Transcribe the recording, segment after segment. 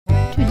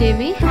Today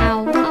we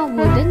have a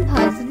wooden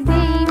puzzle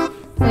game.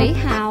 We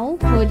have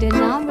wooden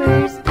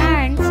numbers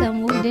and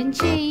some wooden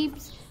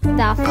shapes.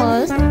 The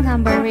first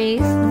number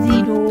is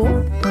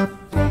 0.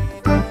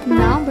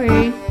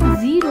 Number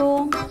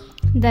 0.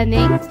 The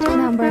next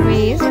number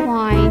is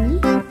 1.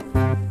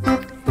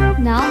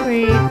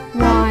 Number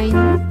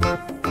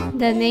 1.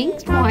 The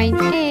next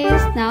one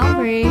is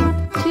number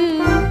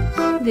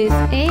 2. This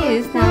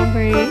is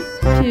number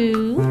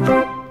 2.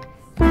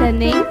 The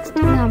next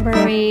number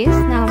is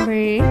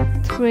number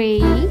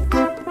 3.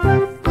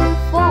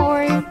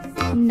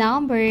 4.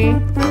 Number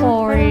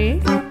 4.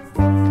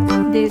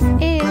 This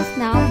is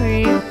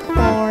number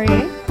 4.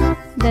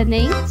 The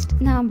next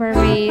number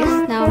is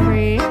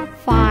number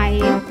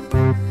 5.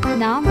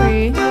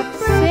 Number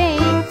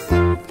 6.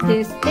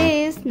 This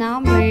is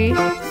number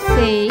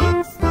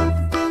 6.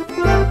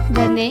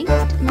 The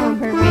next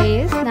number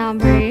is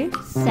number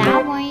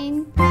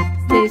 7.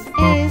 This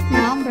is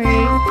number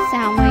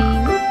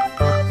 7.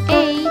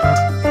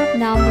 8.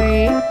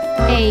 Number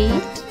 8.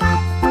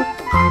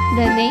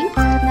 The next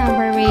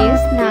number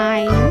is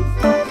 9.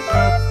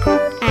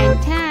 And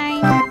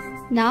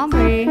 10.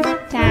 Number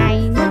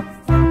 10.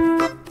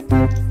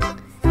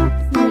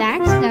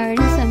 Let's learn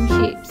some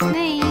shapes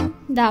name.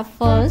 The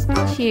first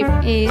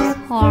shape is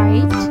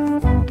heart.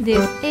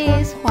 This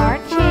is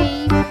heart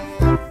shape.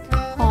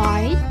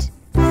 Heart.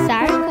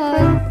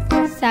 Circle.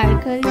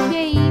 Circle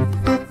shape.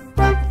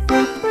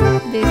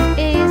 This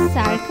is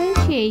circle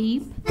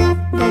shape.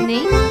 The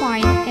next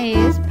one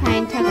is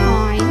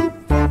pentagon.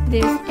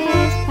 This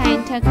is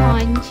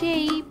pentagon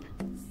shape.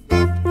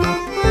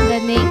 The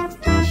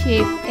next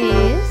shape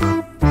is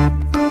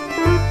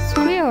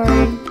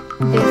square.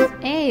 This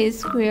is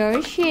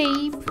square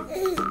shape.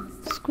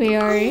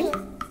 Square.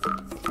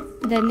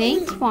 The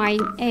next one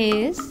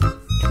is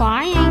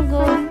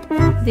triangle.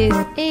 This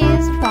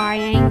is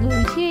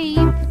triangle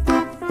shape.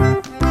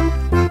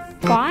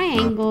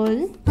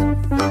 Triangle.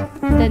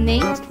 The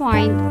next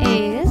one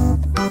is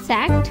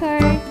sector.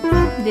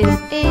 This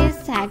is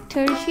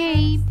sector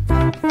shape.